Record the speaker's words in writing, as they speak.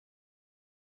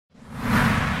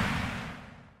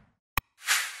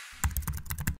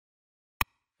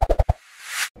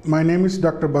My name is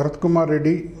Dr. Bharat Kumar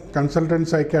Reddy, consultant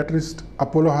psychiatrist,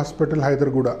 Apollo Hospital,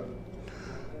 Hyderabad.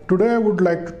 Today I would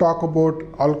like to talk about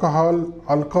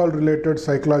alcohol-related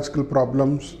psychological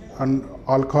problems and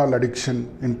alcohol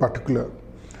addiction in particular.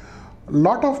 A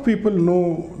lot of people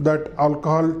know that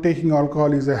taking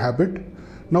alcohol is a habit.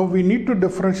 Now we need to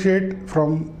differentiate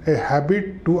from a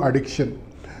habit to addiction.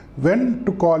 When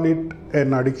to call it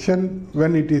an addiction,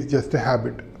 when it is just a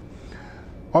habit.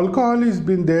 Alcohol has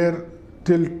been there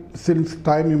since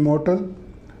time immortal.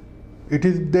 It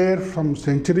is there from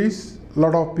centuries. A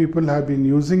lot of people have been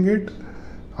using it,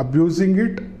 abusing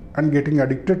it, and getting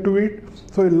addicted to it.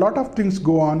 So a lot of things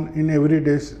go on in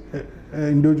everyday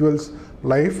individual's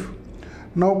life.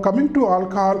 Now coming to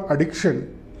alcohol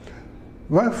addiction,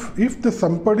 if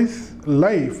somebody's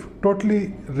life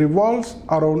totally revolves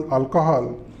around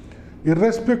alcohol,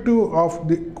 irrespective of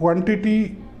the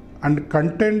quantity and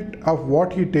content of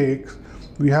what he takes,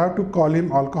 we have to call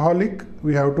him alcoholic,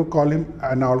 we have to call him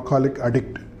an alcoholic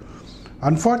addict.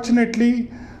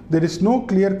 Unfortunately, there is no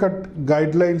clear-cut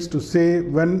guidelines to say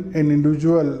when an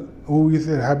individual who is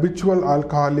a habitual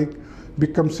alcoholic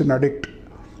becomes an addict,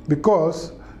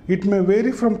 because it may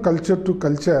vary from culture to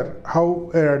culture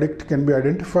how an addict can be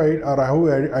identified or how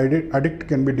an addict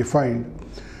can be defined.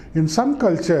 In some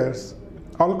cultures,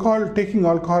 taking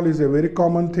alcohol is a very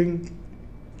common thing.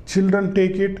 Children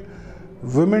take it,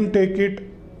 women take it,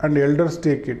 and elders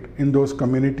take it in those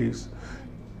communities.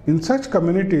 In such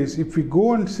communities, if we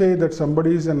go and say that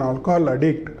somebody is an alcohol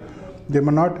addict, they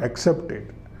may not accept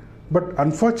it. But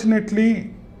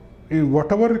unfortunately, in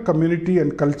whatever community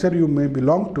and culture you may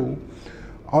belong to,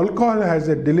 alcohol has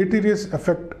a deleterious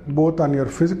effect both on your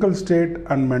physical state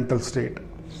and mental state.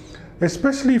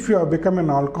 Especially if you have become an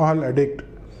alcohol addict,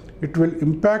 it will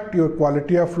impact your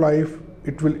quality of life,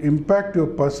 it will impact your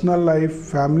personal life,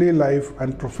 family life,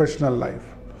 and professional life.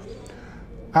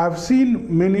 I have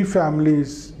seen many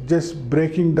families just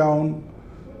breaking down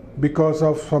because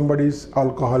of somebody's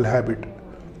alcohol habit.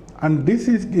 And this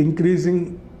is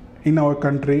increasing in our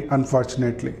country,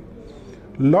 unfortunately.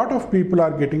 A lot of people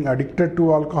are getting addicted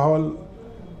to alcohol,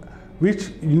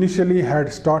 which initially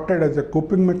had started as a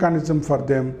coping mechanism for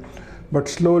them, but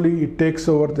slowly it takes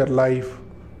over their life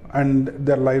and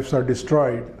their lives are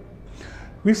destroyed.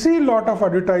 We see a lot of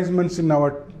advertisements in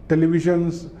our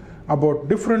televisions about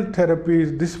different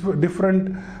therapies,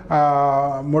 different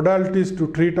modalities to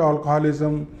treat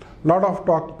alcoholism. A lot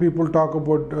of people talk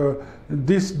about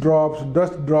this drops,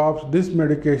 this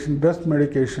medication, dust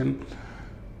medication.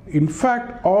 In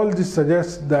fact, all this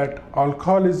suggests that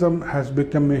alcoholism has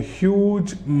become a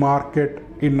huge market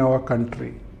in our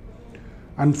country.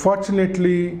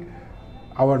 Unfortunately,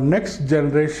 our next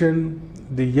generation,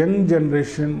 the young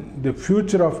generation, the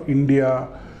future of India,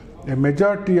 a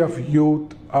majority of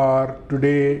youth are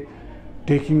today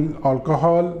taking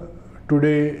alcohol.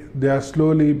 Today they are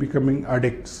slowly becoming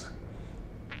addicts.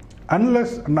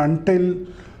 Unless and until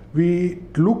we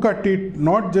look at it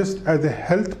not just as a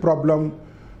health problem,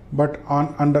 but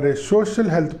under a social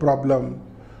health problem,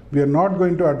 we are not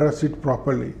going to address it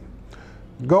properly.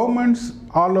 Governments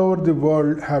all over the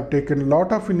world have taken a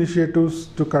lot of initiatives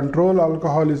to control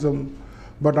alcoholism,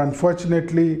 but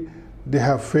unfortunately they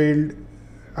have failed,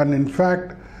 and in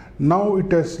fact now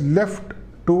it has left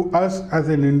to us as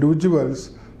an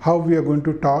individuals how we are going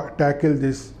to tackle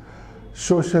this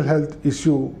social health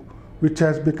issue, which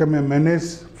has become a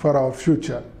menace for our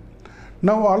future.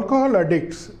 Now alcohol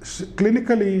addicts,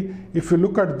 clinically, if you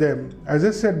look at them, as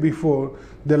I said before,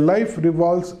 their life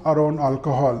revolves around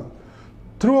alcohol.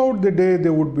 Throughout the day they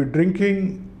would be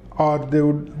drinking, or they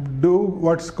would do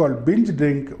what's called binge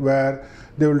drink, where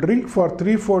they will drink for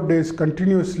 3-4 days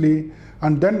continuously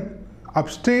and then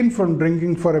abstain from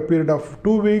drinking for a period of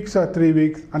 2 weeks or 3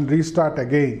 weeks and restart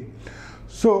again.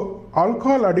 So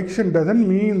alcohol addiction doesn't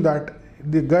mean that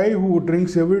the guy who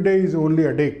drinks every day is only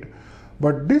addict,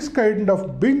 but this kind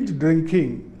of binge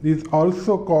drinking is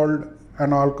also called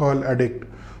an alcohol addict.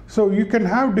 So you can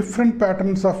have different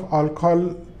patterns of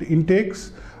alcohol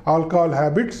intakes, alcohol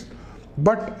habits,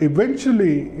 but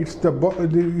eventually it's the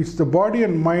body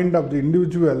and mind of the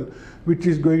individual which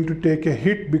is going to take a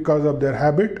hit because of their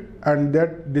habit, and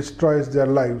that destroys their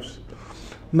lives.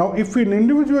 Now if an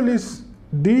individual is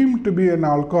deemed to be an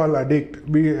alcohol addict,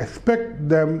 we expect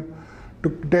them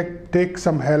to take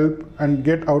some help and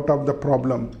get out of the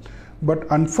problem. But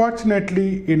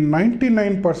unfortunately, in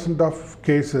 99% of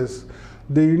cases,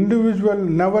 the individual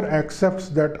never accepts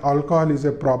that alcohol is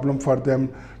a problem for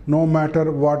them, no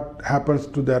matter what happens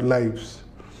to their lives.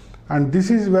 And this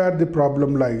is where the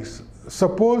problem lies.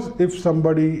 Suppose if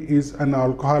somebody is an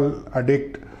alcohol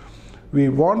addict, we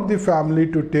want the family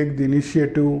to take the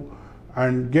initiative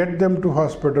and get them to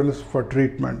hospitals for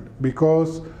treatment,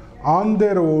 because on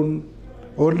their own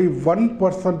only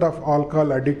 1% of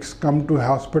alcohol addicts come to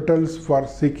hospitals for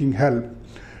seeking help.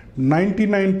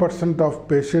 99% of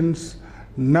patients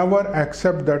never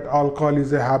accept that alcohol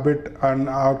is a habit and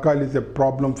alcohol is a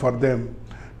problem for them,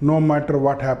 no matter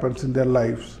what happens in their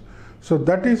lives. So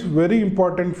that is very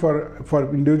important for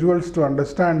individuals to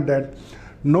understand that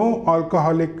no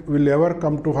alcoholic will ever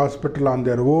come to hospital on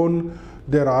their own.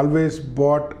 They are always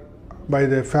brought by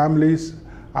their families,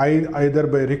 either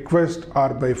by request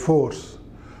or by force.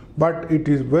 But it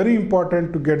is very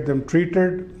important to get them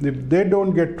treated. If they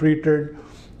don't get treated,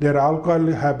 their alcohol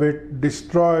habit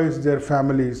destroys their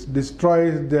families,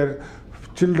 destroys their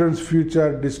children's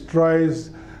future,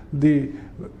 destroys the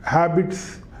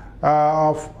habits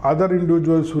of other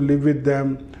individuals who live with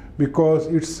them, because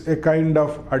it's a kind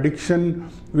of addiction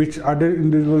which other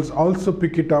individuals also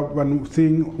pick it up when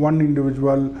seeing one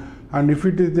individual. And if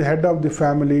it is the head of the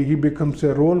family, he becomes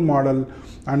a role model,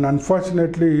 and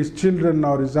unfortunately his children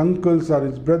or his uncles or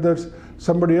his brothers,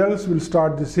 somebody else will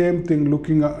start the same thing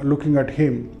looking at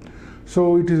him.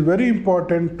 So it is very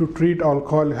important to treat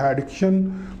alcohol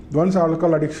addiction. Once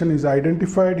alcohol addiction is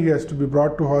identified, he has to be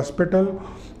brought to hospital,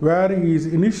 where he is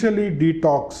initially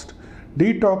detoxed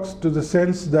to the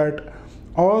sense that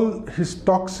all his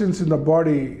toxins in the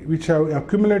body which have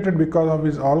accumulated because of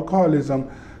his alcoholism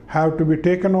have to be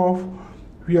taken off.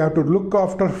 We have to look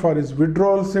after for his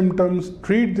withdrawal symptoms,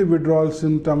 treat the withdrawal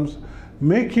symptoms,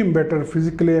 make him better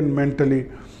physically and mentally.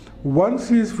 Once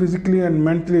he is physically and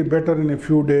mentally better in a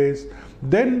few days,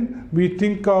 then we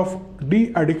think of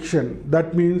de-addiction.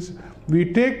 That means we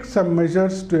take some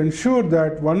measures to ensure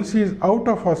that once he is out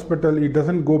of hospital, he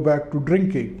doesn't go back to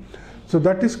drinking. So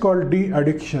that is called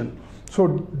de-addiction. So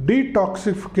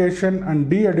detoxification and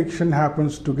de-addiction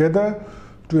happens together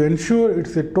to ensure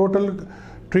it's a total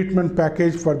treatment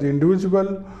package for the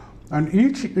individual, and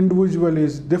each individual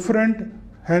is different.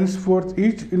 Henceforth,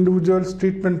 each individual's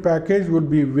treatment package will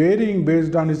be varying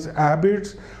based on his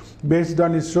habits, based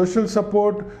on his social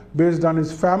support, based on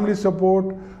his family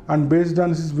support, and based on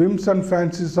his whims and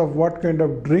fancies of what kind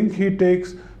of drink he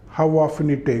takes, how often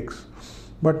he takes.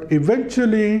 But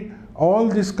eventually, all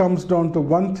this comes down to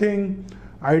one thing: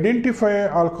 identify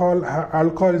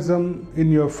alcoholism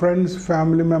in your friends,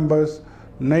 family members,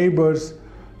 neighbors.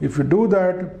 If you do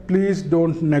that, please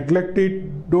don't neglect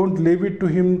it. Don't leave it to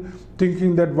him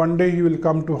thinking that one day he will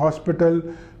come to hospital,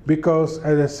 because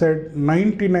as I said,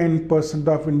 99%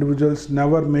 of individuals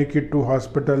never make it to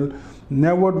hospital,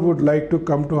 never would like to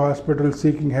come to hospital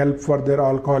seeking help for their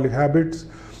alcoholic habits.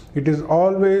 It is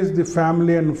always the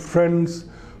family and friends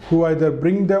who either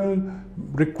bring them,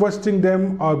 requesting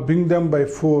them, or bring them by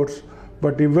force.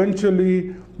 But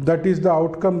eventually, that is the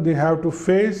outcome they have to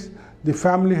face. The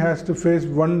family has to face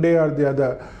one day or the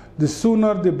other. The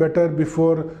sooner the better,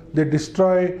 before they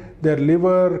destroy their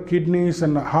liver, kidneys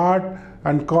and heart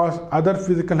and cause other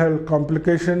physical health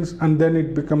complications, and then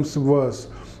it becomes worse.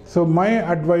 So my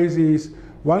advice is,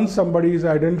 once somebody is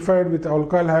identified with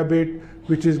alcohol habit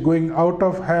which is going out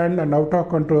of hand and out of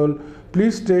control,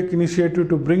 please take initiative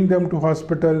to bring them to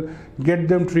hospital, get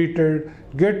them treated,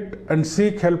 get and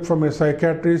seek help from a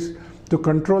psychiatrist to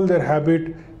control their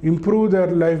habit, improve their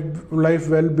life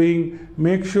well-being,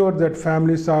 make sure that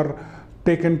families are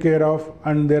taken care of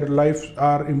and their lives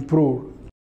are improved.